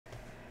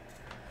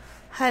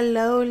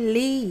Hello,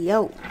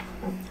 Leo.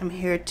 I'm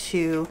here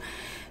to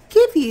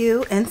give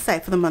you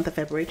insight for the month of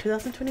February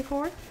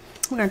 2024.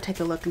 We're going to take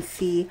a look and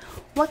see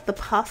what the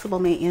possible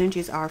main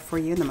energies are for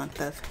you in the month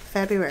of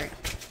February.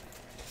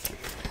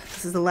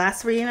 This is the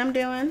last reading I'm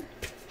doing.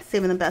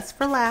 Saving the best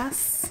for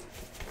last.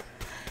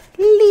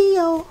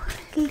 Leo.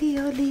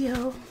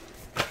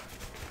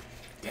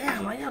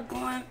 Damn, why y'all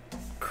going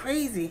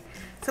crazy?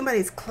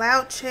 Somebody's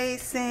cloud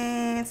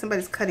chasing.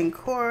 Somebody's cutting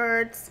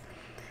cords.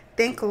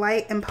 Think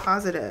light and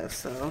positive.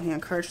 So you're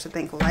encouraged to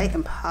think light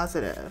and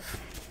positive.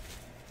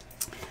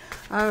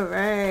 All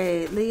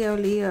right,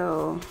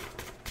 Leo.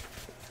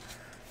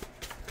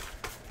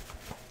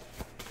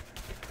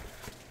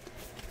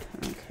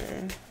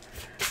 Okay,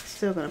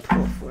 still gonna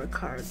pull 4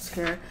 cards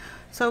here.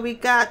 So we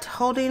got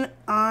holding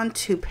on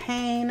to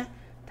pain,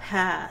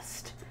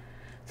 past.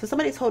 So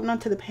somebody's holding on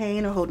to the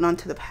pain or holding on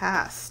to the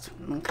past.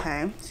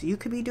 Okay, so you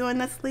could be doing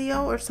this,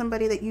 Leo, or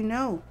somebody that you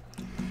know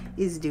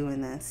is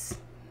doing this.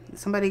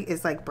 Somebody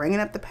is like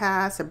bringing up the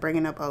past or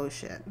bringing up oh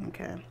shit.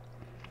 Okay.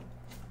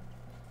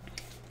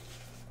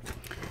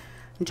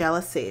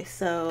 Jealousy.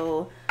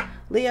 So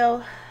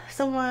Leo,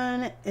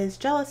 someone is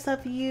jealous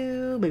of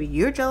you. Maybe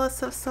you're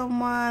jealous of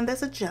someone.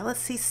 There's a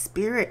jealousy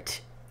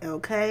spirit.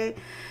 Okay.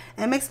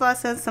 And it makes a lot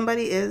of sense.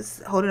 Somebody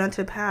is holding on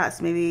to the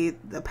past. Maybe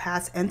the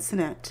past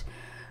incident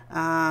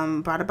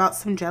brought about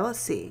some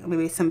jealousy. Or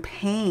maybe some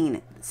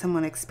pain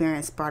someone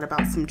experienced brought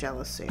about some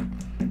jealousy.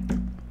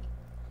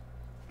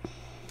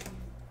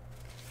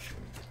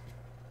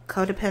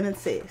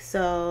 Codependency.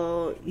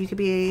 So you could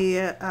be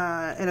in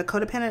a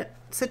codependent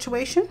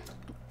situation,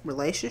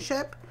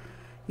 relationship.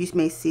 You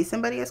may see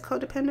somebody as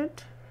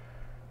codependent.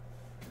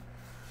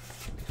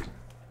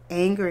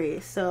 Angry.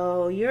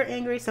 So you're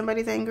angry,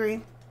 somebody's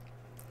angry.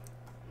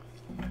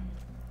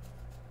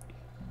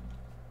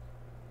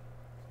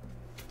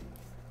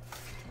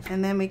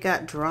 And then we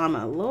got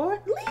drama. Lord,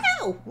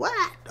 Leo,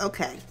 what?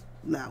 Okay,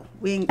 no,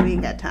 we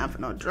ain't got time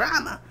for no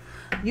drama.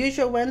 Use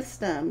your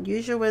wisdom.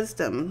 Use your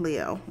wisdom,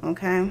 Leo.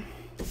 Okay.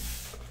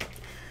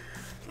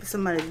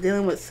 Somebody's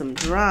dealing with some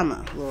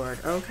drama, Lord.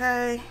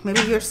 Okay.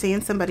 Maybe you're seeing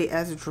somebody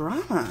as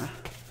drama.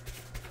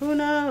 Who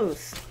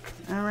knows?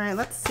 All right.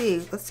 Let's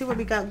see. Let's see what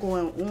we got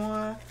going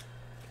on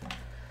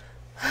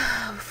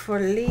for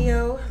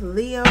Leo.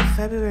 Leo,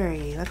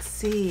 February. Let's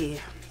see.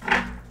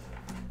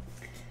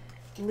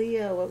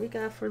 Leo, what we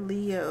got for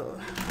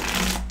Leo?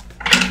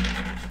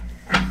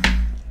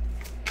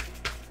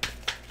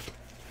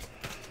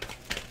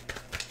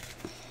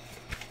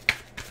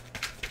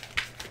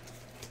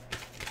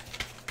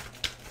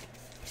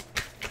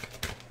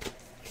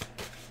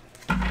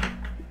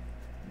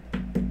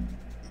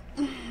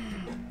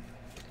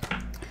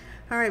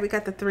 All right, we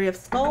got the 3 of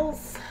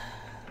Skulls.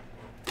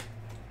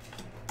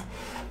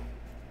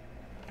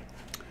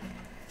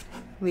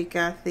 We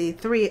got the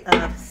 3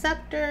 of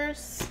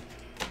Scepters.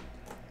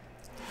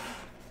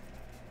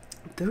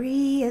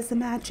 3 is the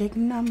magic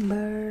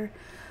number.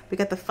 We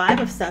got the 5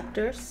 of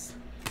Scepters.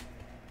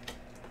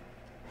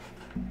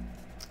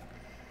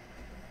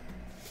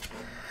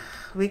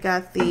 We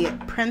got the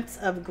Prince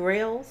of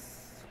Grails.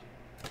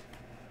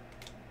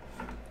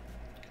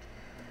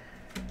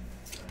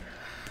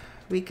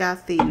 We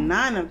got the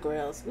 9 of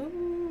Grails.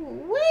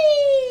 Ooh,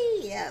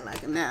 wee! Yeah, I'm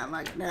liking that. I'm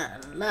liking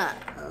that a lot.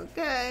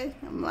 Okay,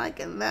 I'm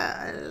liking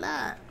that a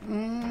lot.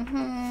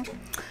 And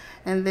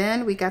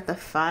then we got the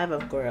 5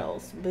 of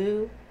Grails.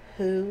 Boo,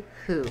 hoo,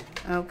 hoo.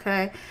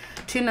 Okay,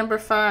 2 number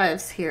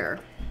 5s here.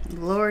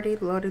 Lordy.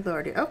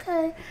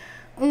 Okay.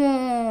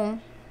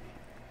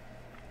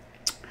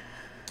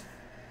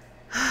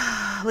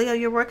 Leo,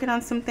 you're working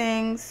on some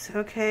things,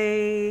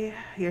 okay?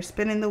 You're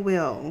spinning the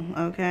wheel,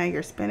 okay?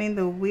 You're spinning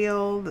the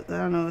wheel. I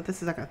don't know if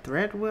this is like a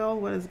thread wheel.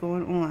 What is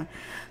going on?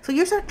 So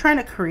you're trying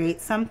to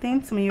create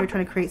something. Some of you are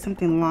trying to create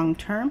something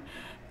long-term.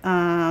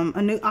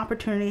 A new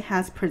opportunity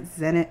has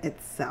presented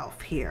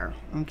itself here,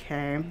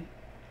 okay?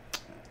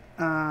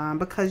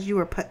 Because you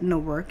were putting the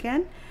work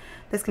in.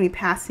 That's going to be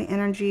passing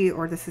energy,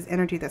 or this is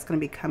energy that's going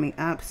to be coming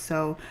up.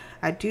 So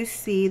I do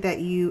see that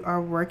you are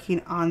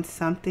working on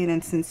something,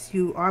 and since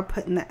you are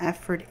putting the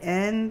effort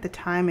in, the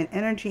time and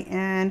energy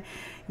in,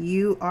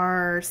 you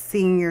are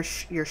seeing your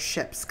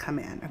ships come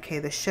in. Okay,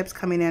 the ships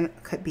coming in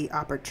could be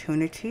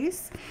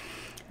opportunities.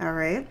 All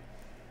right.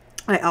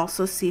 I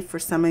also see for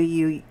some of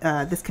you,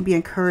 this can be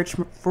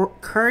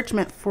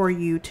encouragement for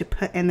you to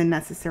put in the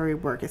necessary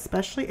work,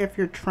 especially if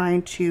you're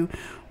trying to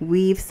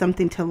weave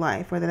something to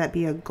life, whether that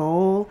be a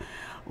goal,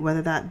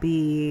 whether that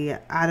be,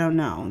 I don't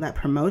know, that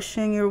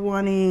promotion you're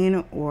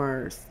wanting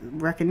or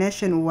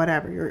recognition,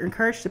 whatever. You're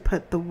encouraged to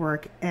put the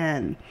work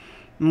in.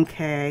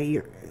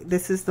 Okay,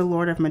 this is the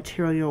Lord of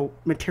material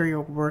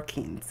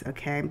workings.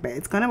 Okay, but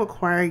it's going to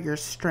require your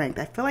strength.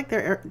 I feel like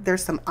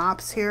there's some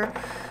ops here.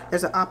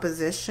 There's an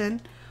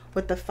opposition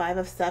with the 5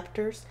 of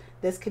Scepters.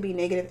 This could be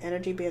negative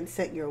energy being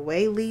sent your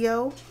way,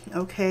 Leo.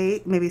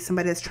 Okay, maybe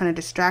somebody is trying to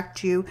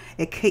distract you.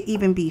 It could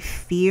even be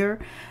fear.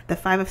 The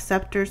 5 of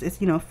Scepters is,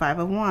 5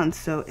 of Wands,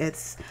 so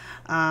it's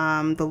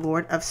the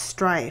Lord of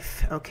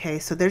Strife. Okay,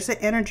 so there's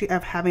the energy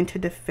of having to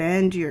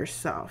defend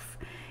yourself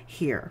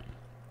here.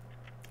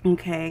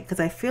 Okay,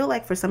 because I feel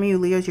like for some of you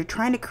Leos, you're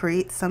trying to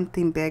create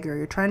something bigger.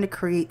 You're trying to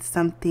create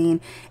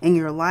something in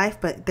your life,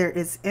 but there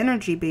is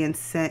energy being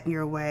sent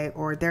your way,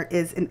 or there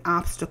is an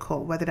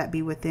obstacle, whether that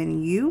be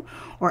within you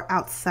or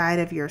outside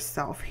of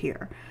yourself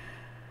here.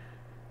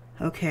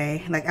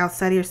 Okay, like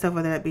outside of yourself,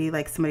 whether that be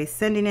like somebody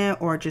sending it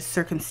or just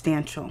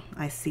circumstantial,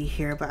 I see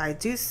here. But I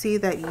do see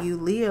that you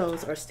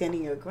Leos are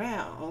standing your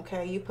ground.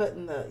 Okay, you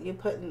putting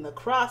the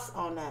cross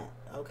on that.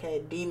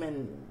 Okay,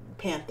 demon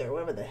panther,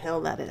 whatever the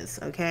hell that is.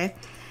 Okay,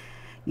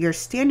 you're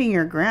standing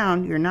your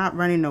ground. You're not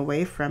running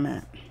away from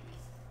it.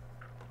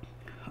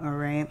 All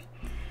right.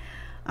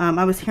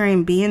 I was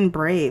hearing being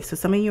brave. So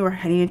some of you are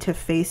heading to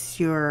face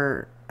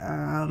your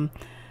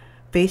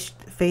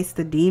face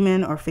the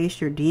demon, or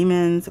face your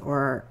demons,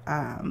 or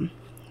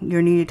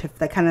you're needed to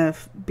like kind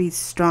of be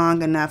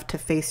strong enough to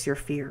face your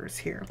fears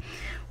here.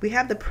 We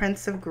have the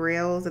Prince of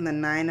Grails and the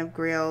Nine of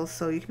Grails.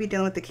 So you could be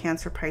dealing with the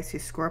Cancer,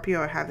 Pisces,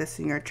 Scorpio, or have this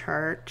in your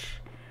chart.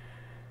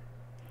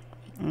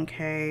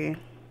 Okay.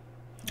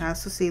 I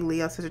also see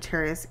Leo,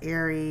 Sagittarius,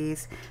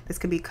 Aries. This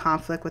could be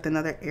conflict with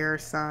another air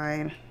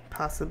sign,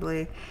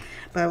 possibly.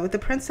 But with the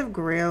Prince of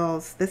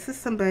Grails, this is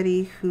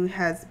somebody who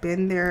has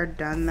been there,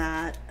 done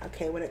that.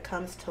 Okay, when it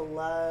comes to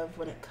love,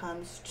 when it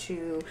comes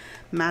to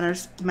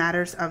matters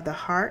of the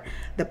heart,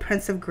 the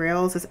Prince of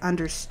Grails is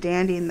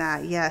understanding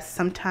that, yes,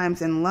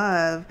 sometimes in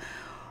love,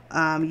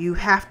 you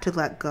have to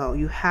let go,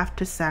 you have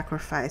to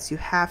sacrifice, you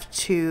have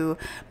to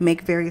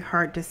make very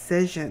hard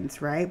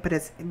decisions, right?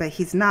 But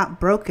he's not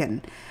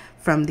broken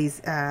from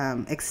these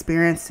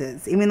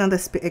experiences, even though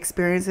the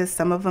experiences,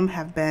 some of them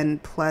have been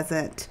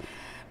pleasant,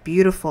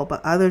 beautiful,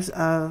 but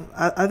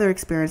other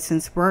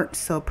experiences weren't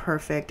so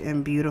perfect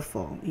and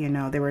beautiful. You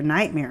know, they were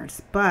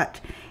nightmares.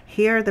 But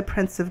here the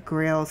Prince of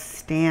Grails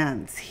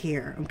stands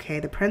here. Okay,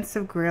 the Prince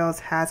of Grails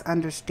has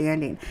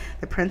understanding.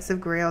 The Prince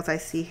of Grails I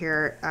see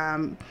here,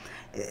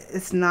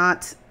 it's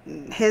not,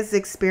 his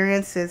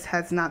experiences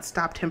has not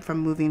stopped him from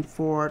moving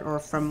forward or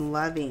from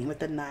loving, with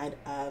the Knight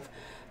of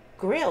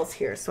Grails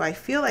here. So I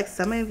feel like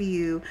some of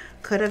you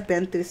could have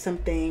been through some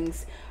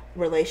things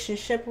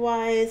relationship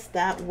wise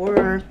that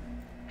were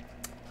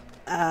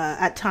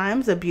at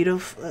times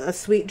a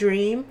sweet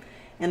dream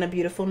and a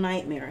beautiful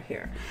nightmare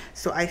here.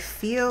 So I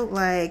feel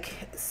like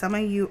some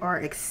of you are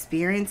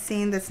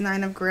experiencing this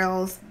Nine of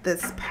Grails,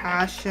 this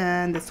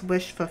passion, this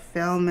wish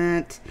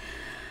fulfillment,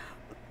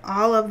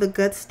 all of the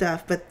good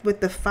stuff. But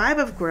with the Five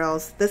of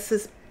Grails, this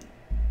is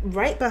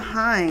right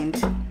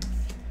behind,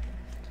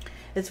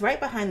 it's right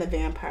behind the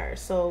vampire.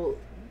 So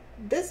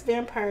this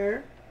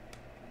vampire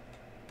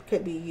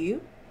could be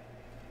you.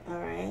 All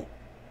right,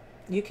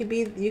 you could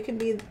be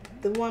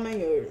the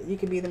woman, or you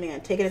could be the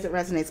man. Take it as it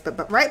resonates.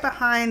 But right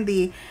behind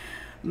the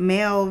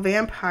male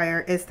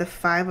vampire is the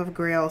Five of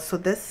Grails. So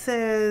this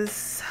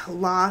is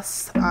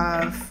loss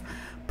of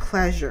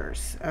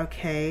pleasures,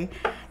 okay?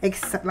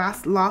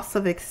 Loss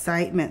of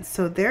excitement.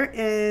 So there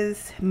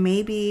is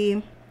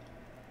maybe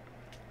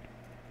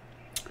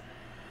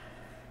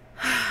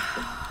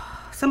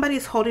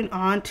somebody's holding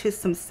on to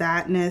some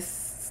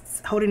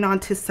sadness, holding on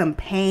to some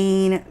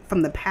pain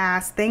from the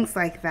past, things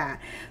like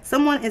that.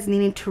 Someone is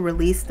needing to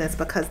release this,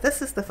 because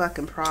this is the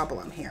fucking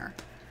problem here.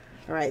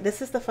 All right,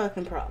 this is the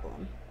fucking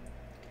problem.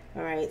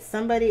 All right,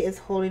 somebody is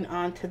holding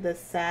on to the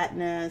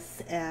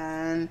sadness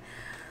and,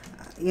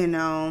 you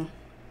know,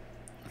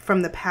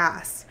 from the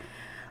past.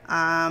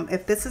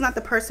 If this is not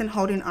the person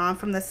holding on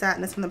from the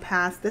sadness from the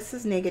past, this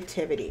is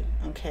negativity,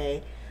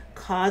 okay?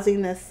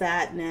 Causing this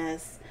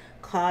sadness,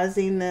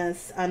 causing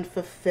this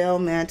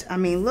unfulfillment. I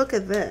mean, look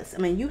at this.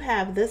 I mean, you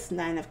have this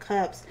Nine of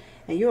Cups,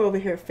 and you're over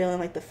here feeling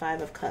like the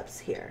Five of Cups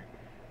here,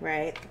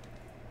 right?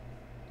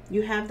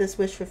 You have this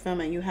wish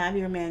fulfillment. You have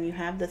your man. You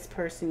have this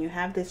person. You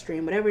have this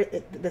dream. Whatever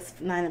this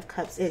Nine of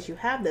Cups is, you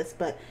have this.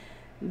 But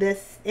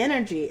this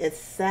energy is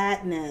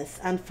sadness,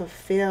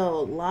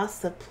 unfulfilled,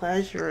 loss of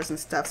pleasures and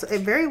stuff. So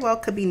it very well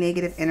could be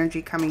negative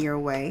energy coming your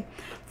way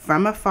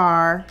from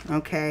afar,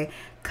 okay?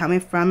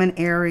 Coming from an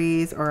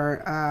Aries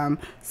or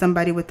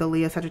somebody with the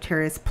Leo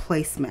Sagittarius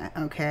placement,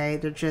 okay?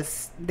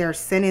 They're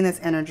sending this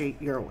energy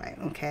your way,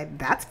 okay?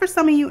 That's for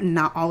some of you,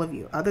 not all of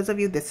you. Others of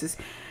you, this is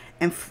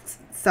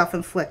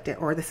self-inflicted,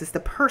 or this is the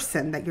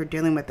person that you're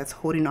dealing with that's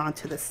holding on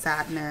to the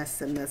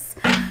sadness and this,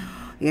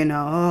 you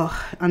know,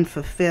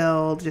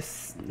 unfulfilled,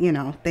 just, you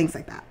know, things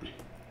like that.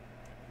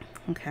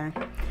 Okay.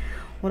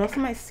 What else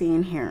am I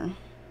seeing here,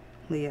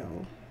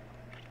 Leo?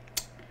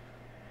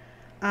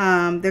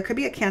 There could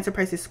be a Cancer,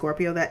 Pisces,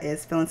 Scorpio that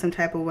is feeling some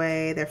type of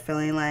way. They're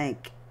feeling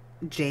like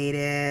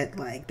jaded,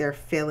 like they're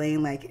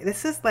feeling like,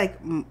 this is like,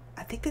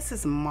 I think this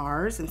is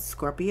Mars and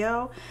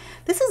Scorpio.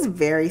 This is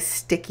very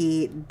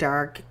sticky,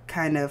 dark,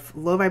 kind of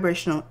low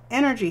vibrational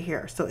energy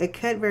here. So it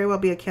could very well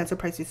be a Cancer,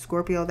 Pisces,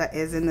 Scorpio that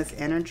is in this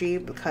energy,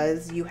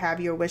 because you have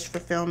your wish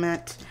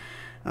fulfillment,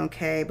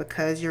 okay,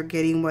 because you're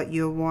getting what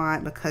you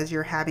want, because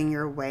you're having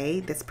your way.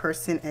 This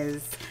person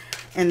is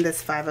in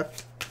this Five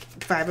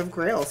of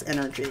Grails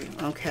energy,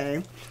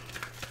 okay?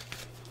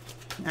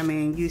 I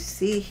mean, you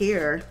see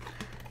here,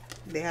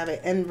 they have an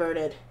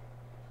inverted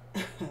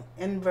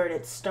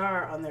inverted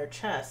star on their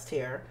chest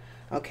here.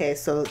 Okay,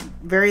 so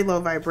very low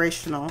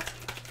vibrational,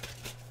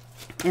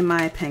 in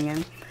my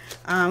opinion.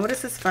 What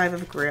is this Five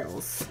of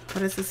Grails?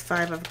 What is this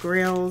Five of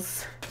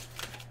Grails?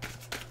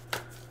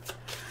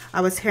 I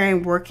was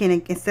hearing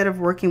working, instead of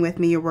working with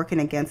me, you're working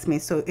against me.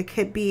 So it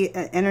could be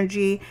an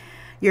energy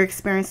you're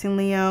experiencing,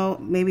 Leo.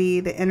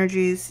 Maybe the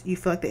energies, you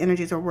feel like the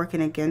energies are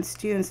working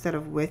against you instead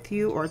of with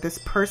you, or this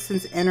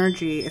person's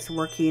energy is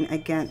working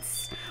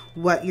against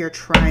what you're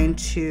trying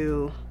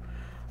to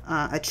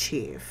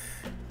achieve.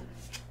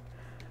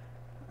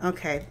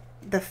 Okay,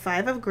 the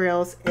Five of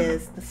Grails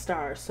is the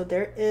star. So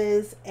there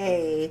is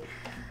an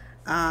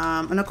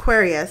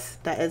Aquarius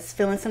that is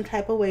feeling some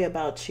type of way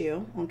about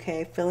you,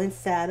 okay, feeling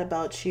sad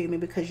about you,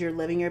 maybe because you're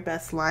living your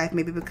best life,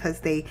 maybe because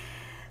they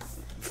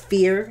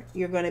fear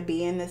you're going to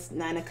be in this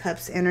Nine of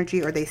Cups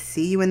energy, or they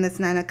see you in this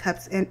Nine of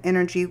Cups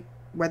energy,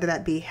 whether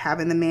that be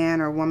having the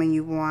man or woman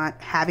you want,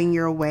 having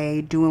your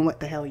way, doing what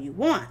the hell you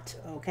want,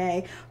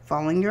 okay,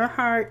 following your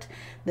heart.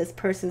 This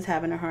person's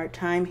having a hard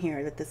time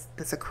here, that this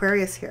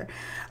Aquarius here.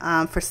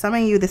 For some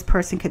of you, this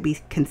person could be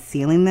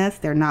concealing this.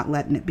 They're not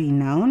letting it be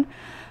known.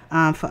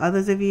 For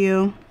others of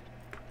you,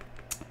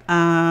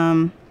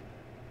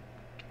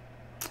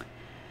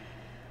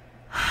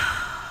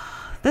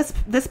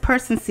 this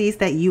person sees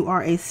that you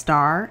are a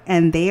star,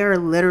 and they are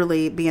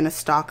literally being a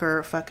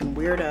stalker, fucking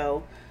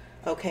weirdo.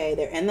 Okay,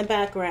 they're in the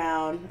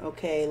background,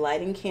 okay,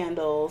 lighting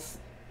candles.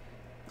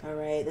 All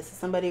right, this is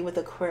somebody with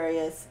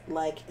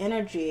Aquarius-like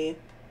energy.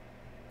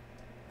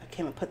 I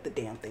can't even put the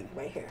damn thing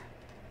right here.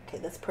 Okay,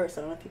 this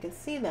person, I don't know if you can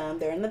see them.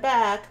 They're in the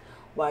back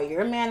while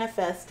you're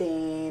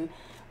manifesting,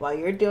 while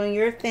you're doing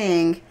your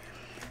thing.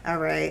 All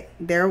right,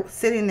 they're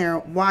sitting there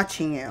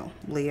watching you,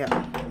 Leo,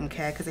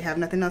 okay, because they have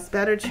nothing else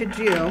better to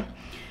do.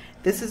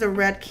 This is a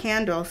red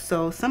candle,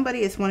 so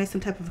somebody is wanting some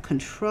type of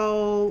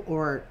control,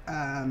 or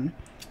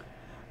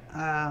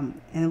and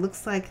it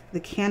looks like the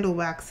candle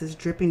wax is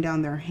dripping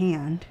down their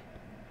hand.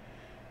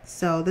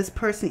 So this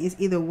person is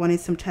either wanting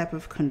some type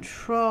of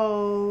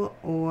control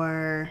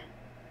or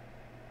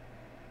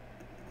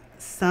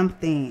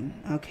something,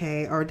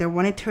 okay, or they're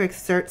wanting to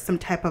exert some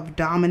type of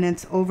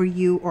dominance over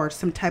you, or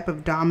some type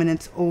of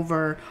dominance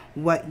over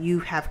what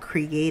you have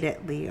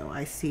created, Leo.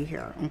 I see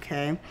here,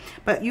 okay,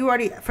 but you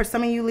already, for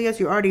some of you Leos,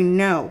 you already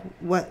know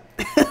what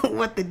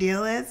what the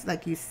deal is,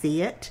 like you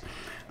see it,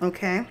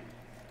 okay.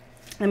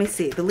 Let me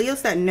see the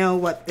Leos that know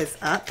what is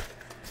up.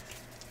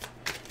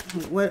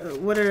 What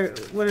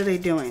are they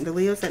doing? The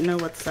Leos that know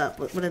what's up,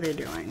 what are they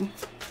doing?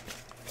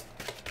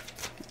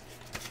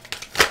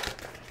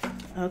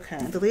 Okay,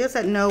 the Leos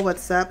that know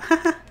what's up.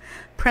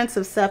 Prince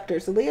of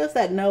Scepters. The Leos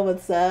that know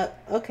what's up.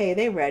 Okay,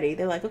 they're ready.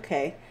 They're like,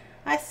 okay,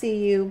 I see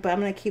you, but I'm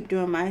going to keep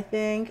doing my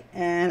thing.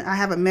 And I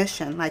have a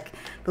mission. Like,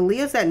 the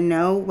Leos that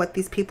know what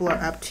these people are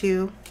up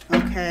to,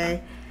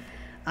 okay,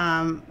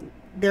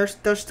 they're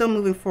still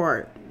moving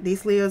forward.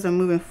 These Leos are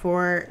moving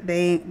forward.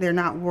 They're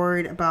not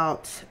worried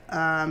about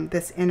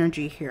this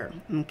energy here,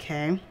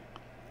 okay.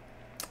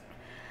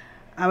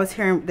 I was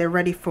hearing they're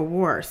ready for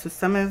war. So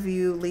some of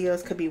you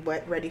Leos could be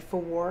ready for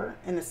war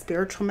in a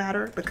spiritual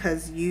matter,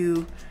 because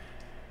you,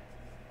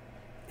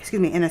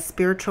 excuse me, in a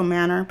spiritual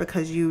manner,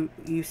 because you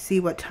see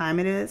what time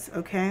it is,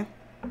 okay?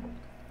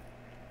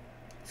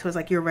 So it's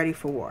like you're ready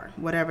for war,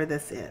 whatever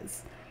this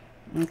is,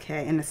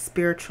 okay, in a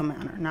spiritual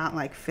manner, not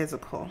like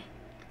physical.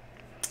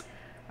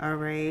 All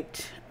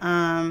right.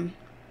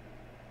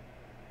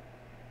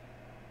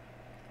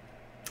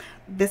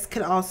 This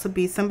could also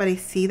be somebody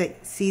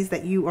sees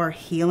that you are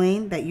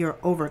healing, that you're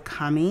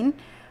overcoming.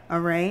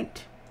 All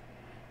right.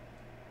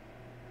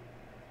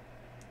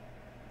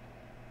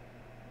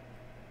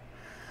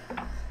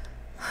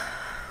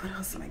 What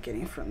else am I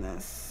getting from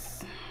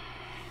this?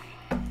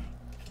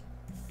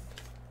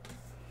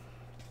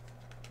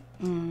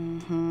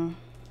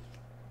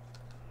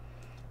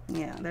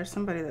 Yeah, there's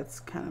somebody that's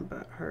kind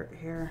of hurt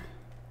here.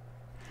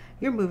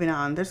 You're moving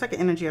on. There's like an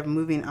energy of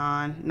moving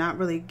on, not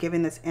really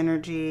giving this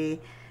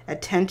energy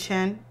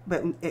attention,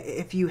 but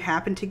if you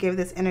happen to give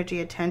this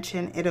energy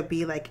attention, it'll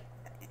be like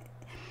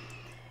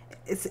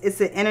it's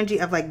the energy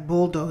of like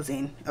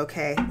bulldozing,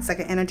 okay? It's like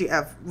an energy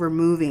of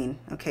removing,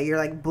 okay? You're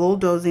like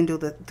bulldozing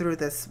through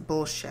this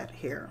bullshit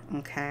here,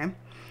 okay?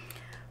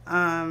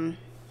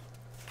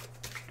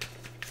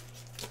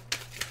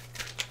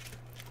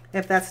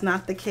 If that's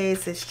not the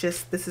case, it's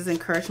just, this is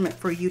encouragement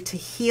for you to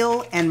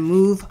heal and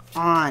move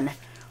on.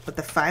 With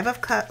the Five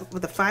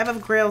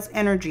of Grails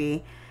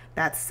energy,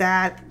 that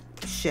sad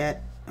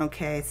shit,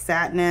 okay,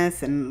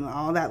 sadness and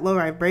all that low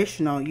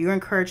vibrational, you're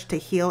encouraged to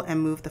heal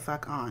and move the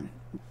fuck on,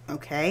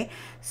 okay?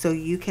 So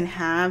you can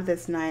have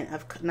this Nine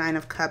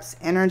of Cups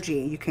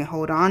energy. You can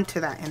hold on to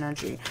that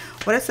energy.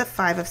 What is the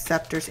Five of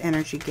Scepters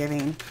energy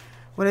giving?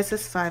 What is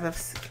this Five of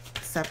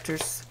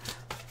Scepters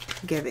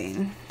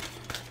giving?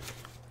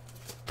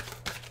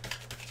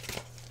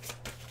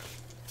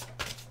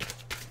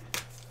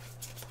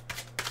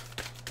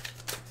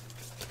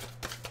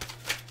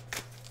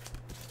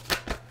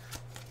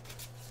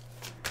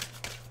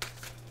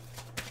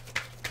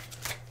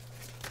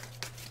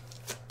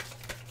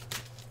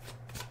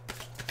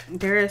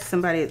 there is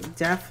somebody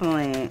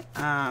definitely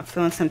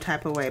feeling some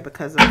type of way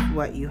because of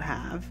what you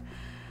have.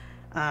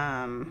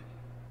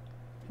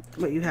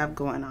 What you have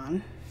going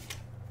on.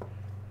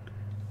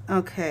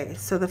 Okay,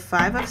 so the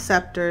Five of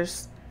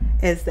Scepters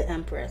is the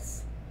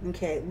Empress.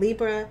 Okay,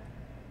 Libra,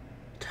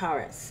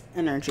 Taurus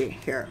energy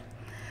here.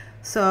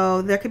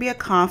 So there could be a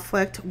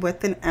conflict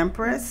with an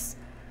Empress,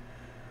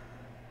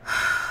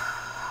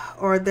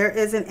 or there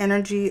is an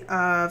energy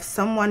of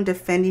someone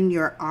defending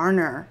your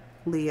honor,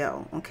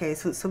 Leo. Okay,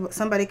 so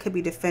somebody could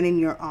be defending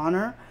your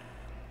honor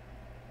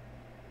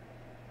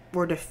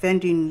or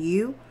defending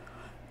you.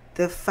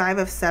 The Five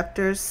of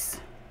Scepters,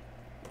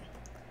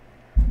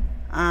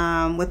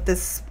 with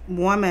this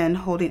woman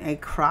holding a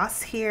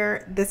cross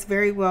here, this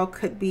very well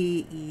could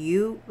be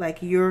you,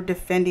 like you're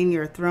defending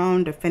your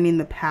throne, defending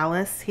the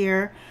palace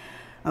here.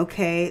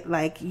 Okay,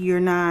 like you're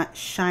not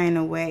shying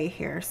away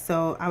here.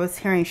 So I was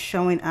hearing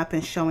showing up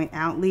and showing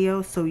out,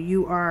 Leo. So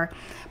you are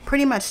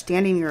pretty much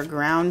standing your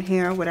ground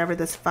here, whatever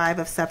this Five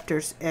of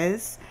Scepters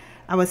is.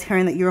 I was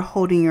hearing that you're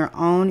holding your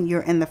own.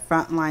 You're in the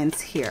front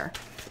lines here.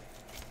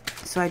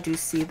 So I do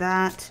see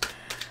that.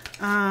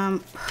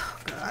 Oh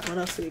God, what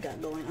else do we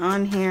got going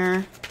on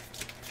here?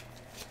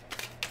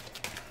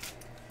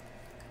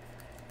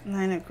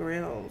 Nine of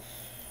Grails.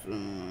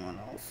 What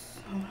else?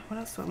 What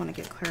else do I want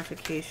to get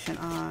clarification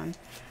on?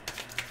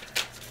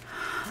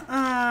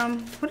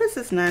 What is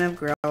this Nine of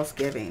Grails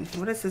giving?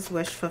 What is this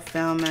wish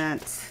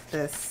fulfillment?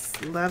 This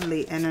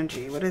lovely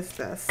energy. What is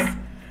this?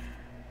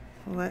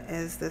 What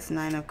is this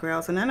Nine of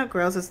Grails? The Nine of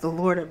Grails is the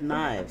Lord of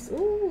Knives.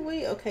 Ooh,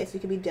 wait. Okay, so you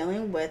could be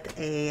dealing with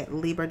a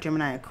Libra,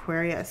 Gemini,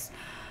 Aquarius.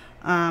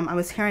 I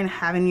was hearing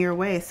having your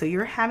way. So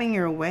you're having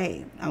your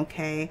way.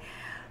 Okay.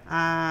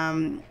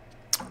 And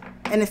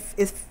it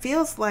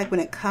feels like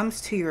when it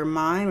comes to your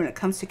mind, when it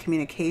comes to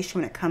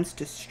communication, when it comes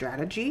to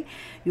strategy,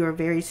 you are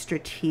very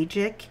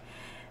strategic.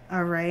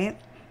 All right.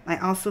 I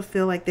also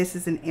feel like this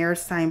is an air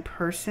sign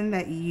person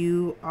that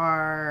you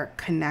are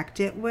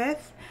connected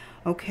with.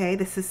 Okay.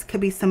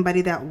 Could be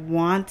somebody that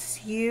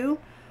wants you.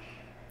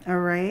 All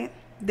right.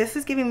 This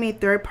is giving me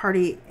third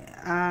party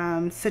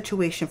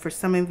situation for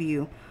some of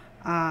you.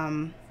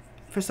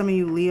 For some of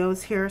you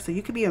Leos here. So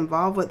you could be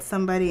involved with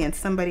somebody and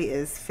somebody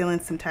is feeling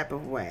some type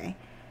of way.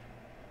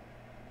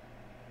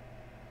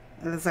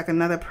 There's like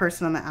another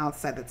person on the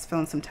outside that's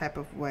feeling some type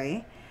of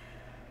way.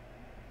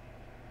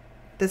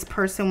 This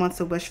person wants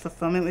a wish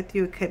fulfillment with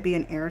you. It could be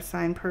an air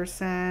sign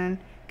person.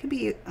 It could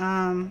be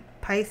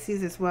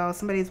Pisces as well.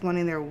 Somebody's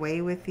wanting their way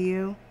with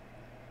you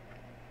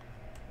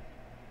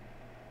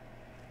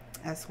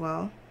as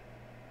well.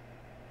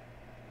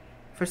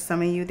 For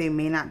some of you, they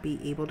may not be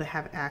able to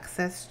have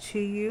access to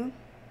you.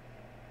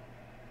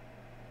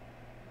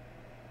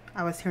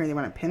 I was hearing they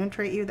want to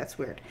penetrate you. That's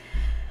weird.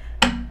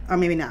 Or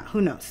maybe not.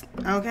 Who knows?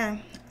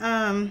 Okay.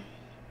 All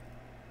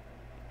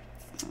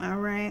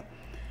right.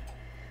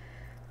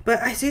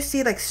 But I do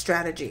see like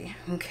strategy.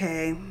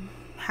 Okay.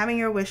 Having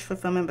your wish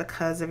fulfillment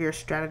because of your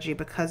strategy,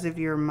 because of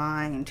your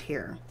mind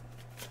here.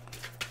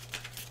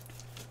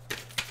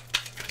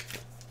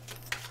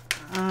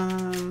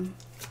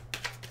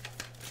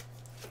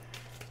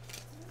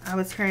 I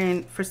was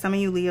hearing for some of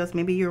you Leos,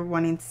 maybe you're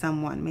wanting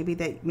someone.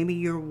 Maybe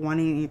you're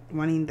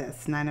wanting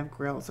this Nine of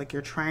Grails. Like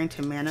you're trying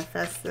to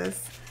manifest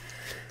this.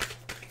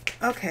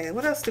 Okay,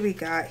 what else do we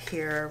got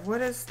here?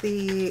 What is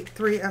the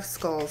Three of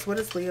Skulls? What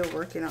is Leo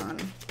working on?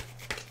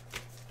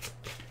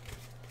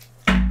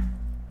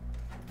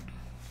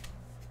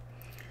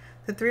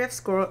 The Three of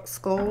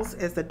Skulls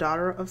is the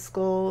Daughter of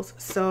Skulls.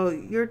 So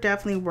you're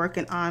definitely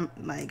working on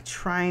like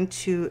trying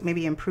to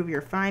maybe improve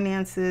your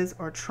finances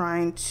or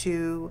trying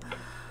to,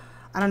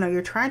 I don't know,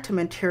 you're trying to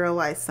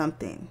materialize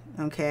something,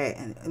 okay?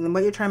 And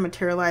what you're trying to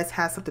materialize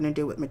has something to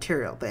do with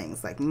material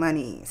things like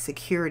money,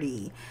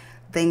 security,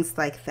 things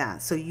like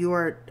that. So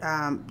you're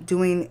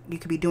you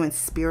could be doing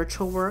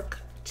spiritual work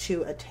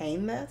to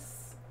attain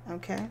this,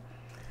 okay?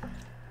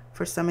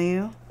 For some of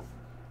you.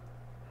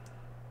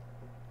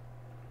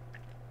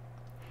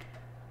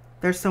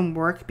 There's some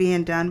work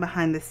being done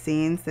behind the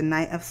scenes. The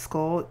Knight of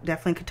Skull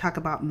definitely could talk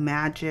about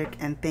magic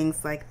and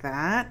things like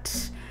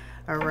that,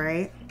 all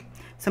right?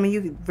 Some of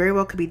you very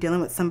well could be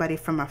dealing with somebody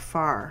from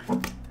afar.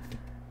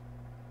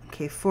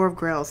 Okay, Four of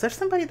Grails. There's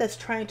somebody that's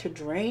trying to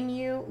drain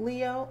you,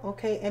 Leo,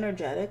 okay,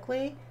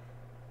 energetically.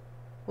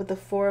 With the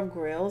Four of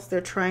Grails,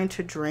 they're trying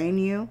to drain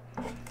you.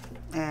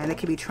 And it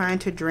could be trying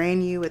to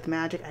drain you with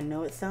magic. I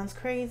know it sounds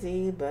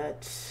crazy,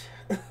 but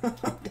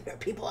there are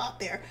people out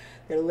there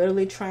that are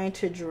literally trying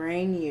to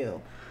drain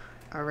you,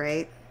 all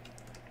right?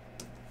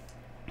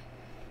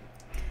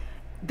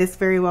 This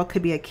very well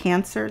could be a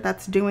Cancer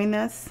that's doing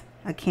this,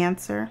 a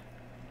Cancer.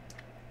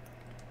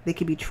 They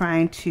could be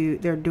trying to,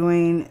 they're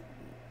doing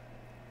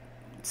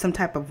some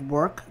type of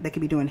work. They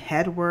could be doing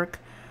head work,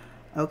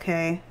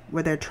 okay,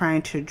 where they're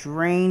trying to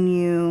drain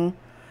you,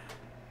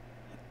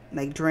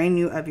 like drain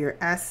you of your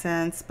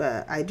essence.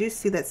 But I do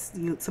see that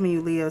some of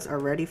you Leos are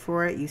ready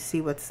for it. You see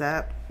what's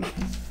up.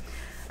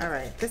 All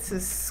right, this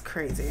is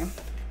crazy.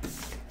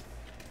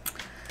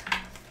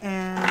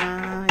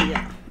 And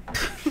yeah.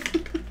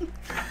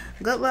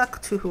 Good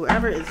luck to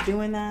whoever is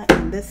doing that.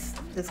 And this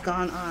has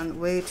gone on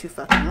way too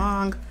fucking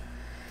long.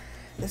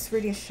 This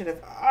reading should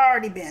have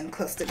already been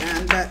close to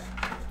done, but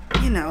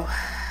you know.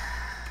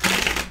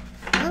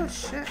 Oh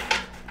shit.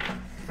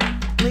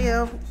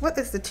 Leo, what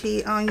is the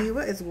tea on you?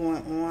 What is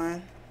going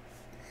on?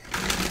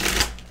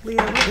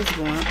 Leo, what is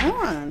going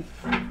on?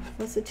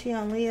 What's the tea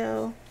on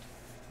Leo?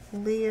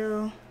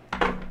 Leo.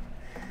 I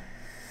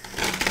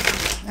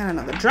don't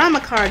know. The drama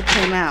card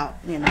came out,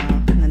 you know.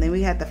 And then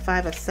we had the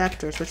Five of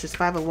Scepters, which is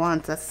Five of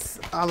Wands. That's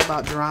all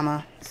about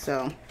drama.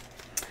 So,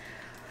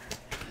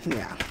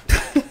 yeah.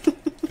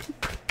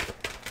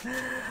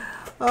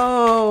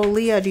 Oh,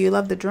 Leo, do you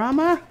love the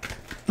drama?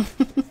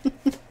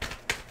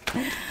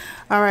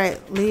 All right,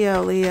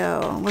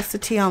 Leo. What's the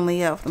tea on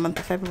Leo for the month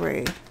of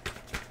February?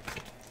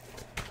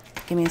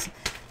 Give me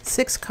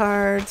 6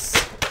 cards.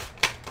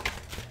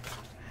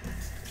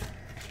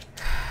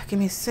 Give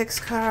me 6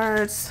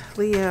 cards.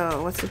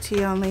 Leo, what's the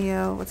tea on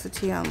Leo? What's the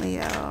tea on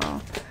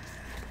Leo?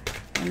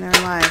 In their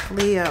life,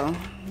 Leo.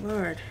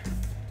 Lord.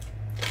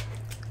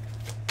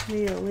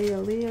 Leo.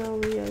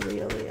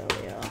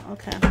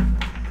 Okay.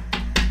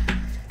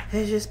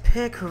 They just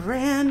pick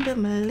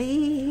randomly.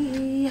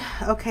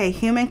 Okay,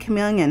 human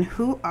chameleon.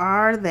 Who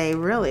are they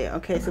really?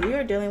 Okay, so we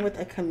are dealing with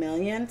a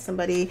chameleon,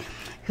 somebody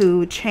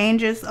who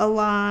changes a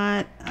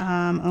lot.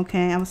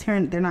 Okay, I was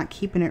hearing they're not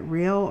keeping it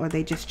real, or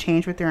they just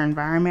change with their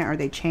environment, or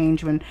they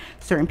change when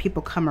certain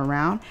people come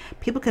around.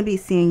 People can be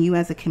seeing you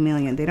as a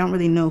chameleon. They don't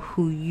really know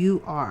who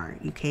you are.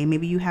 Okay,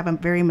 maybe you have a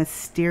very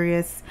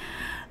mysterious,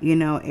 you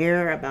know,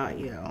 air about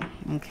you.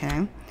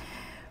 Okay.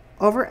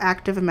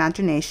 Overactive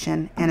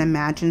imagination and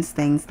imagines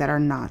things that are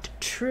not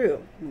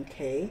true.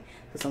 Okay,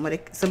 so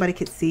somebody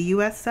could see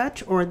you as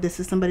such, or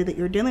this is somebody that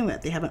you're dealing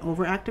with. They have an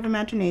overactive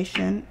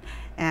imagination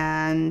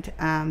and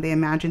they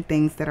imagine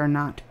things that are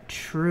not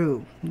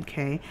true.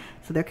 Okay,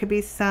 so there could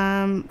be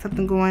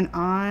something going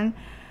on.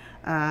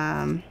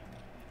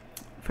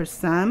 For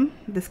some,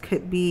 this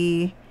could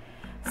be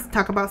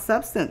talk about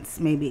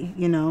substance. Maybe,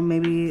 you know,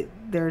 maybe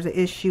there's an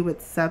issue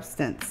with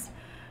substance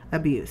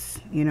abuse,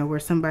 you know,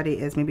 where somebody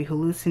is maybe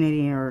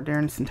hallucinating, or they're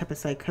in some type of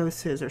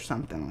psychosis or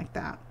something like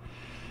that.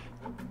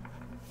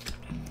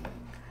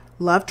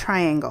 Love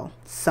triangle.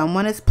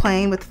 Someone is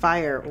playing with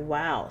fire.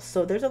 Wow.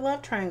 So there's a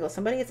love triangle.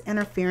 Somebody is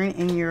interfering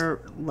in your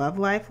love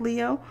life,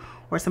 Leo,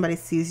 or somebody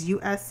sees you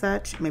as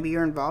such. Maybe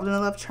you're involved in a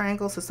love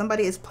triangle. So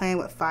somebody is playing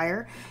with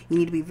fire. You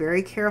need to be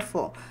very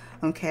careful.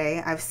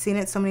 Okay, I've seen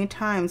it so many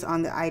times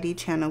on the ID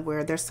channel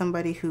where there's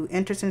somebody who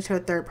enters into a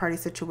third-party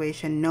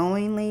situation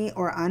knowingly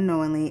or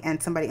unknowingly,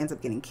 and somebody ends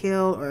up getting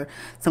killed, or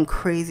some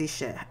crazy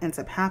shit ends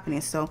up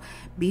happening. So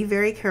be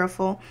very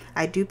careful.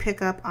 I do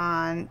pick up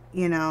on,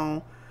 you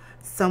know,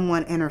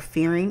 someone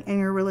interfering in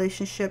your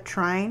relationship,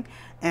 trying,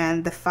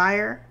 and the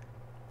fire,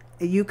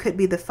 you could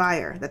be the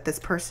fire that this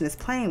person is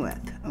playing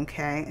with.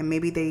 Okay, and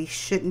maybe they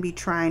shouldn't be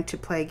trying to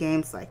play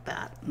games like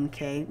that.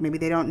 Okay, maybe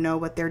they don't know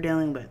what they're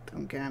dealing with.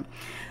 Okay,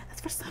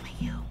 for some of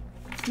you,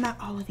 not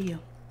all of you.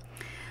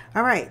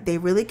 All right, they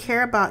really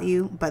care about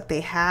you, but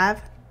they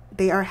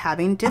are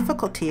having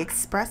difficulty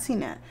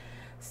expressing it.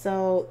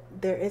 So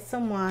there is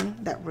someone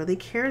that really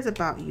cares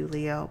about you,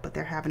 Leo, but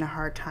they're having a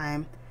hard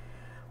time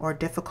or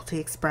difficulty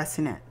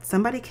expressing it.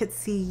 Somebody could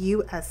see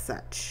you as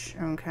such.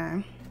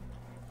 Okay.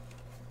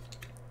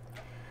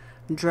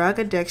 Drug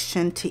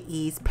addiction to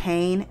ease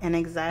pain and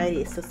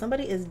anxiety. So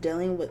somebody is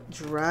dealing with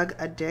drug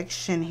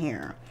addiction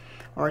here,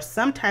 or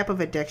some type of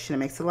addiction. It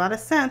makes a lot of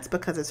sense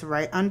because it's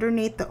right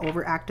underneath the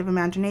overactive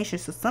imagination.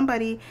 So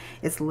somebody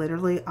is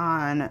literally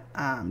on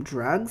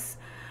drugs,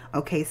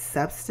 okay,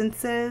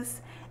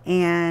 substances,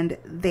 and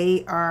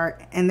they are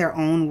in their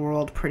own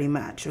world pretty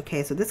much.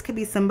 Okay, so this could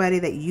be somebody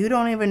that you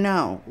don't even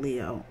know,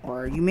 Leo,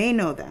 or you may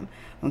know them.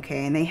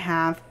 Okay, and they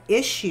have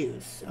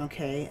issues,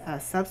 okay,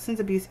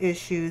 substance abuse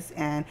issues,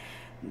 and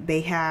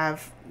they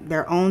have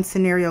their own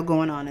scenario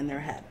going on in their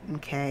head.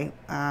 Okay,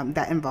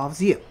 that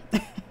involves you.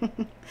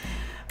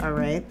 All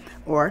right,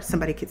 or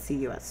somebody could see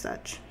you as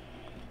such.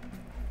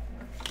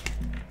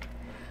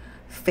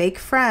 Fake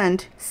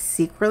friend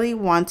secretly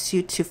wants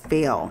you to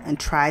fail and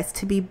tries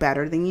to be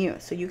better than you.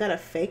 So you got a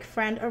fake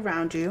friend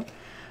around you.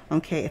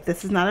 Okay, if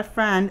this is not a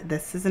friend,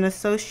 this is an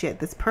associate.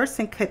 This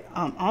person could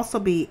also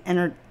be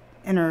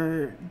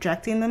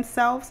interjecting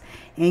themselves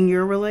in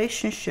your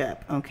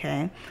relationship.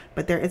 Okay,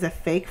 but there is a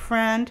fake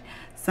friend,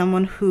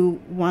 someone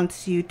who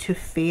wants you to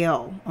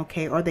fail.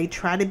 Okay, or they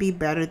try to be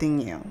better than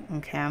you.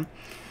 Okay.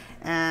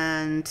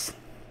 And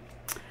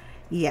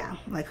yeah,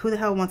 like who the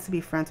hell wants to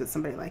be friends with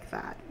somebody like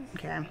that?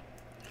 Okay,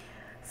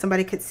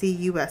 somebody could see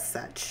you as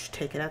such.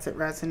 Take it as it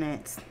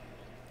resonates.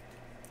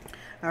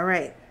 All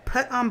right,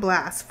 put on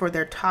blast for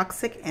their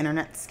toxic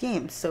internet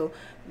schemes. So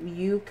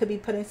you could be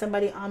putting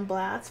somebody on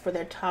blast for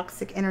their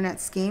toxic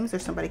internet schemes, or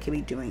somebody could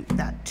be doing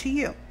that to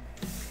you.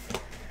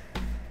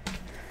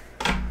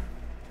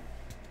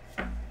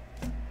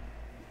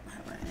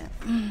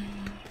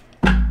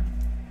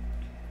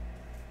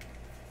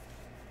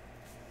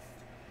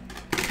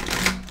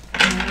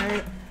 All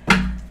right.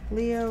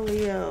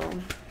 Leo.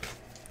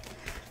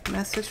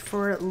 Message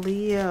for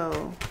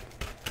Leo.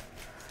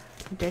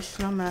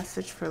 Additional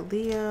message for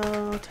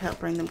Leo to help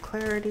bring them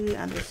clarity,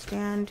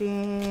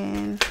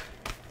 understanding,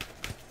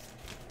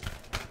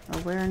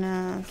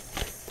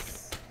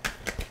 awareness.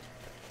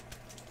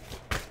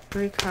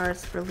 3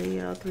 cards for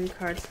Leo, 3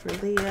 cards for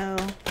Leo,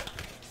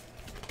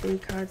 3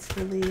 cards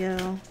for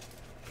Leo.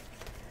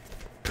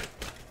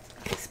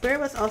 Spirit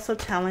was also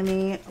telling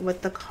me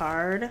with the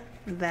card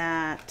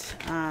that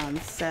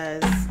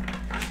says,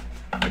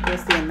 I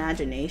guess, the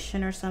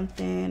imagination or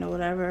something or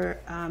whatever.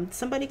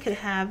 Somebody could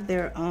have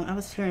their own, I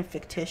was hearing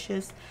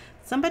fictitious,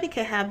 somebody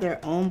could have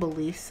their own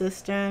belief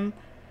system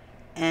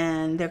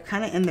and they're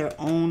kind of in their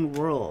own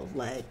world.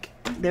 Like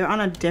they're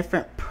on a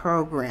different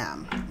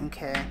program,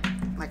 okay?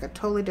 Like a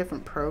totally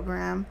different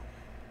program.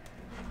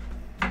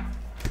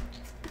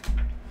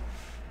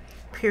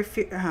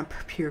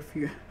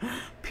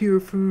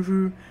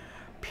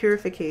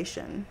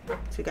 Purification.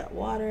 So we got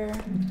water.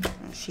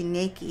 And she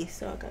naked,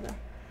 so I gotta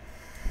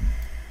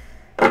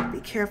be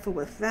careful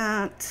with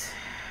that.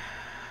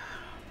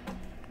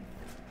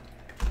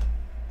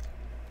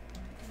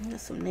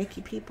 There's some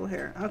naked people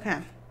here. Okay.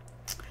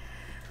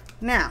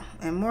 Now,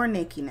 and more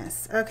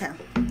nakedness. Okay.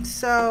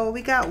 So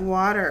we got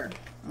water.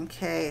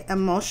 Okay.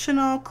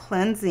 Emotional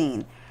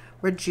cleansing.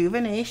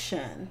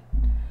 Rejuvenation.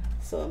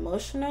 So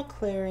emotional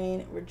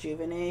clearing,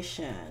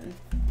 rejuvenation.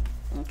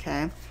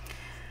 Okay.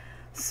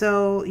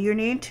 So you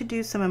need to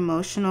do some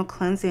emotional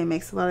cleansing. It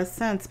makes a lot of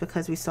sense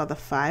because we saw the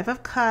 5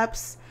 of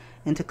Cups.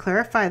 And to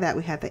clarify that,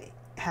 we had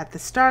the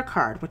Star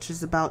card, which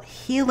is about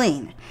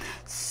healing.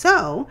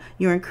 So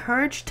you're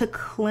encouraged to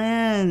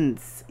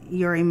cleanse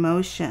your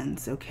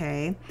emotions,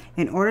 okay?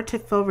 In order to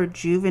feel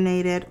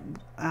rejuvenated,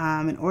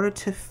 in order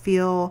to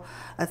feel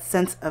a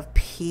sense of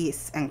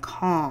peace and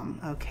calm,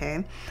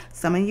 okay?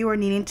 Some of you are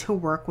needing to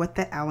work with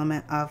the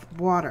element of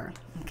water,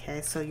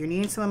 okay? So you're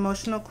needing some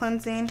emotional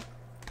cleansing.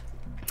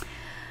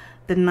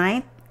 The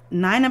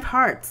 9 of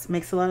Hearts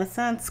makes a lot of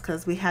sense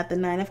because we had the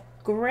 9 of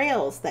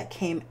Grails that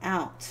came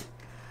out.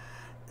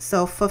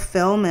 So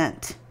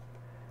fulfillment,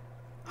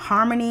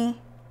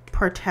 harmony,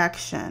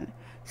 protection.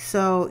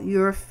 So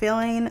you're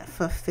feeling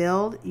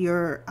fulfilled.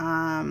 You're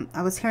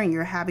I was hearing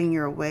you're having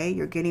your way.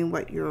 You're getting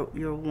what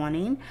you're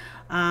wanting.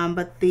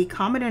 But the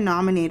common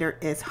denominator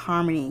is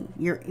harmony.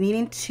 You're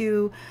needing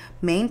to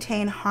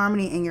maintain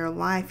harmony in your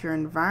life, your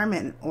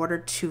environment, in order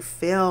to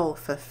feel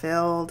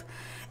fulfilled,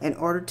 in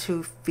order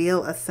to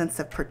feel a sense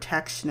of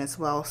protection as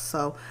well.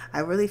 So I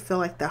really feel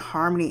like the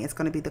harmony is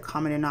going to be the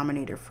common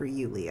denominator for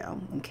you,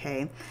 Leo.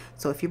 Okay.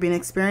 So if you've been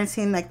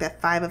experiencing like that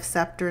 5 of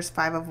Scepters,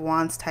 5 of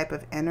Wands type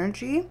of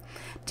energy,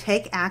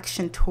 take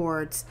action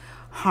towards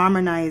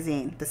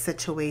harmonizing the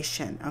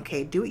situation.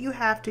 Okay. Do what you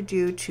have to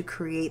do to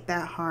create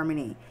that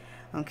harmony.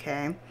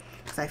 Okay.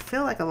 Because I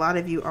feel like a lot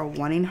of you are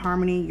wanting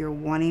harmony. You're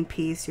wanting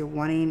peace. You're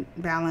wanting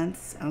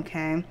balance.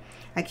 Okay.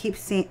 I keep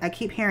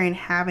hearing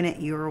having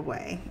it your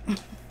way.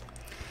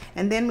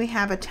 And then we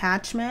have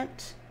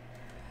attachment.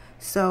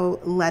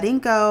 So letting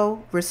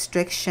go,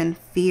 restriction,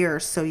 fear.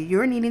 So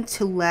you're needing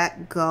to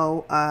let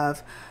go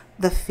of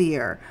the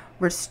fear.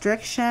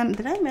 Restriction.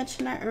 Did I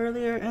mention that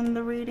earlier in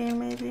the reading?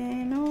 Maybe.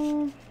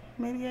 No.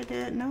 Maybe I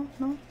did. No.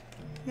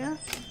 Yeah.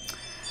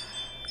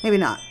 Maybe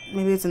not.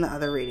 Maybe it's in the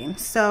other reading.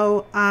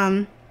 So,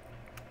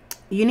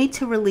 you need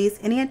to release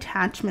any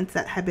attachments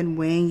that have been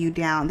weighing you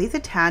down. These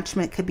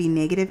attachments could be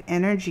negative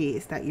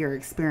energies that you're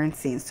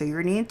experiencing. So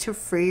you're needing to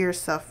free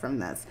yourself from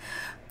this.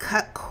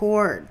 Cut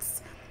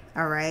cords.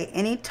 All right.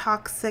 Any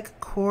toxic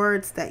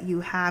cords that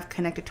you have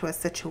connected to a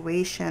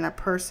situation, a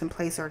person,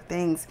 place, or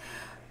things,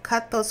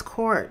 cut those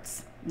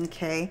cords.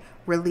 Okay.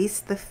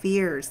 Release the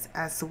fears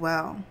as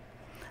well.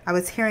 I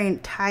was hearing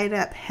tied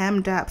up,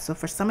 hemmed up. So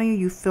for some of you,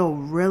 you feel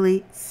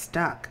really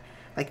stuck.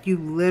 Like you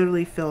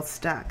literally feel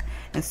stuck.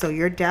 And so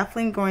you're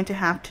definitely going to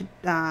have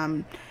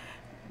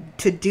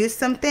to do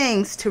some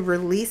things to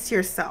release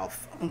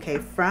yourself, okay,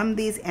 from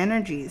these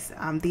energies.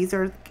 These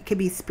could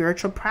be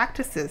spiritual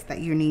practices that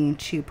you need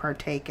to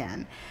partake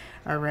in.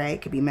 All right.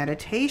 It could be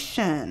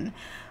meditation.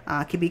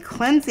 It could be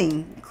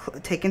cleansing,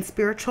 taking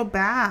spiritual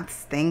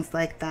baths, things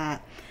like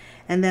that.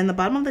 And then the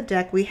bottom of the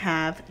deck, we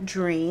have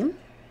dream.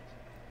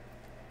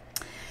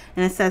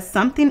 And it says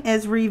something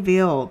is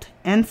revealed,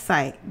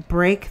 insight,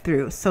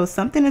 breakthrough. So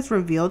something is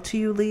revealed to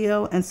you,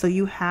 Leo. And so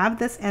you have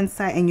this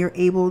insight and you're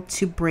able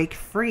to break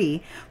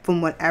free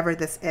from whatever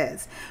this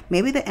is.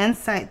 Maybe the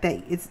insight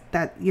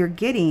that you're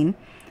getting,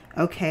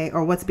 okay,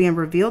 or what's being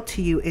revealed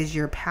to you is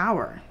your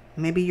power.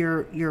 Maybe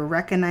you're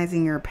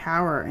recognizing your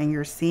power and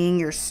you're seeing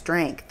your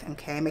strength.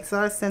 Okay, it makes a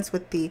lot of sense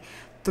with the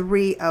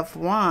 3 of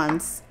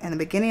Wands in the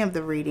beginning of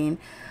the reading.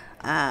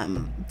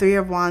 3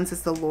 of Wands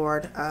is the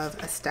Lord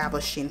of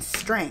establishing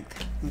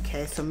strength.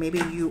 Okay, so maybe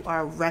you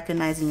are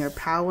recognizing your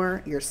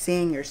power, you're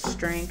seeing your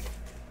strength.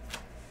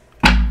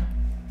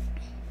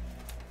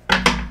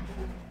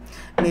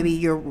 Maybe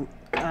you're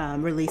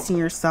releasing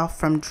yourself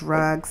from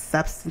drugs,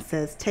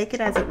 substances. Take it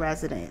as it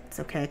resonates,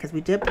 okay? Because we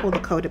did pull the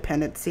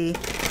codependency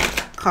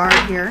card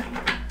here.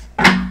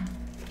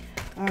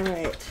 All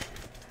right,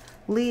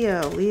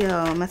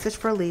 Leo, message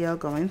for Leo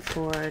going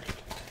forward.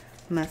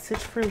 Message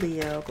for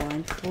Leo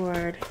going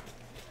forward.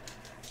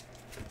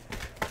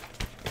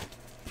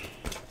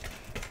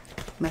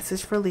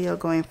 Message for Leo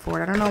going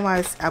forward. I don't know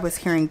why I was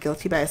hearing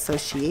guilty by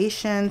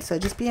association. So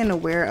just being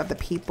aware of the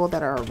people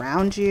that are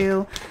around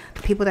you,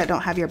 the people that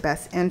don't have your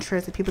best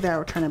interest, the people that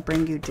are trying to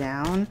bring you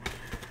down.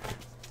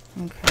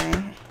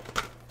 Okay.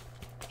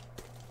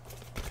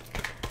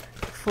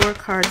 4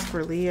 cards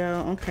for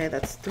Leo. Okay,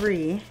 that's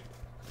 3.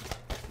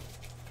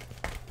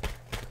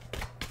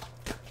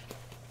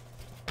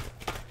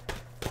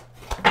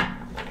 Okay,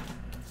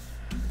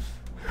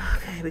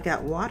 we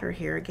got water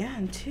here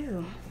again,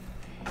 too.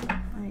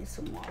 I need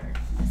some water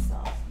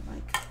myself.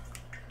 Like,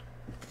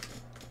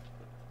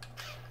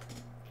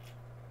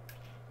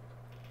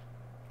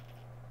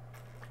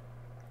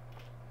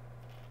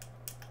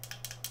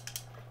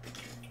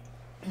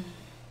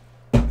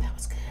 that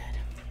was good.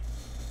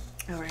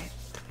 All right.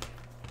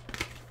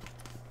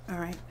 All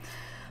right.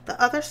 The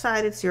other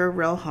side is your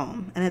real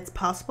home, and it's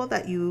possible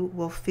that you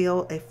will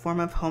feel a form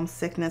of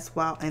homesickness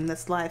while in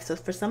this life. So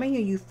for some of you,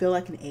 you feel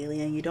like an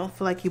alien. You don't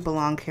feel like you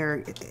belong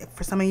here.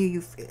 For some of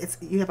you,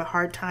 you have a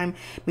hard time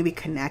maybe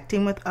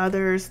connecting with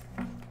others.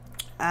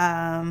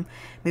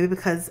 Maybe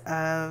because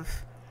of,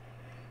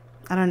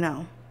 I don't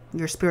know,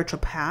 your spiritual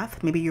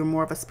path. Maybe you're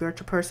more of a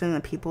spiritual person.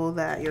 The people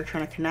that you're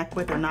trying to connect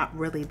with are not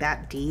really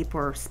that deep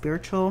or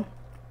spiritual.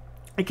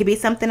 It could be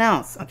something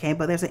else, okay?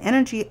 But there's an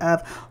energy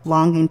of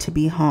longing to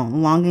be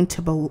home, longing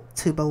to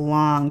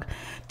belong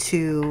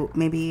to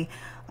maybe,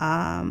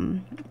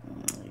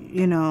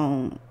 you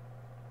know,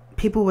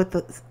 people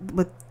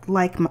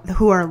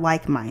who are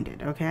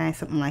like-minded, okay?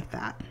 Something like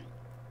that.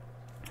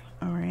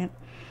 All right.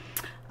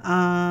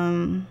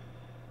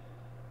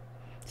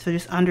 So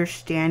just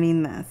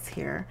understanding this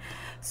here.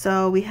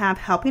 So we have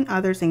helping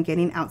others and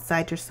getting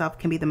outside yourself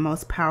can be the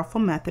most powerful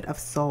method of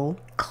soul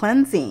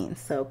cleansing.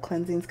 So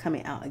cleansing's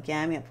coming out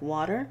again. We have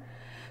water.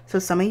 So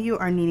some of you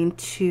are needing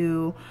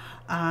to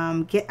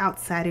get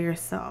outside of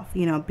yourself,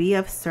 you know, be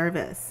of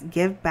service,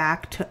 give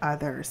back to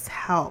others,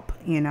 help,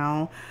 you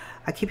know.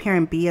 I keep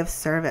hearing be of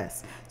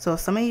service. So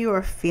some of you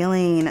are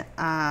feeling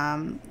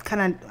kind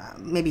of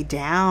maybe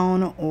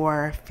down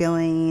or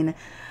feeling,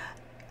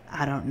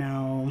 I don't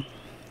know,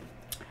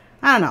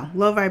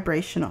 low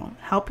vibrational.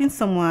 Helping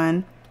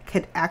someone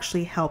could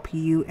actually help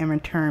you in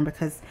return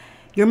because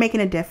you're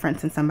making a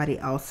difference in somebody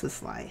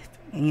else's life.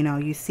 And, you know,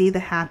 you see the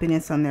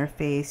happiness on their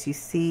face. You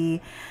see,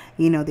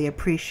 you know, the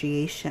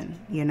appreciation,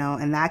 you know,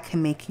 and that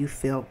can make you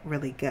feel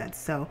really good.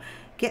 So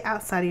get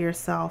outside of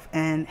yourself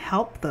and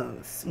help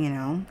those, you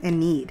know,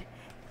 in need.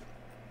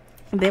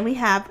 Then we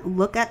have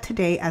look at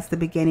today as the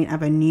beginning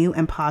of a new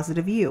and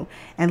positive you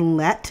and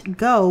let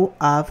go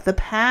of the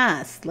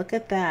past. Look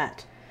at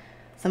that.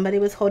 Somebody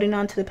was holding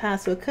on to the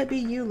past. So it could be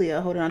you,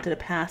 Leo, holding on to the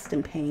past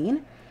in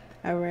pain.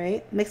 All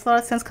right. Makes a lot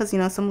of sense because, you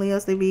know, some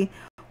Leos, they be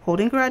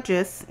holding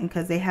grudges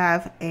because they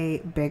have a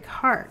big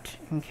heart.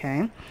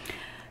 Okay.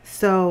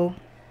 So,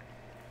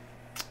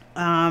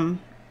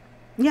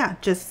 yeah,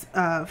 just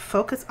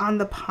focus on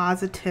the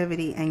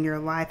positivity in your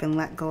life and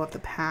let go of the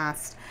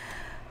past.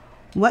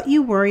 What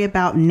you worry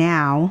about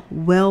now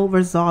will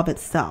resolve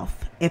itself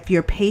if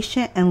you're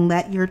patient and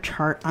let your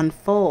chart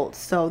unfold.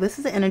 So this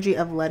is the energy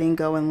of letting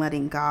go and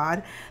letting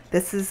God.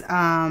 This is,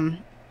 I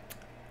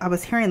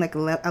was hearing like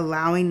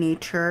allowing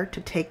nature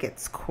to take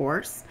its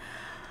course.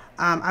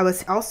 I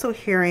was also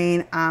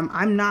hearing,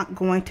 I'm not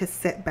going to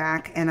sit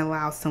back and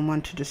allow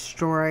someone to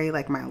destroy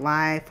like my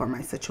life or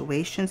my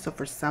situation. So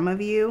for some of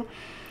you,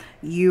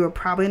 you are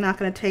probably not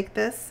going to take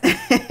this.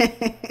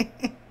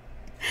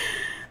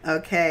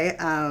 Okay.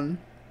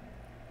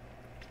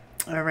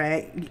 All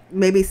right.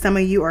 Maybe some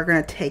of you are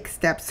going to take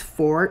steps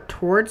forward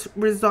towards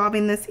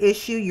resolving this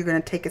issue. You're going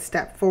to take a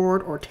step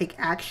forward or take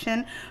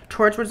action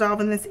towards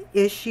resolving this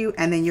issue,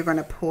 and then you're going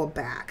to pull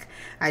back.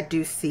 I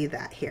do see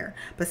that here.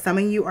 But some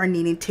of you are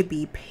needing to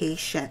be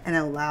patient and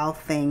allow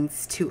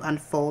things to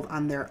unfold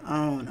on their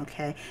own.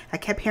 Okay. I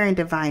kept hearing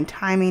divine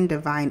timing,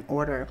 divine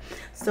order.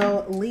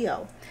 So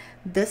Leo,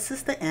 this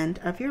is the end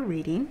of your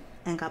reading,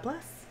 and God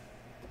bless.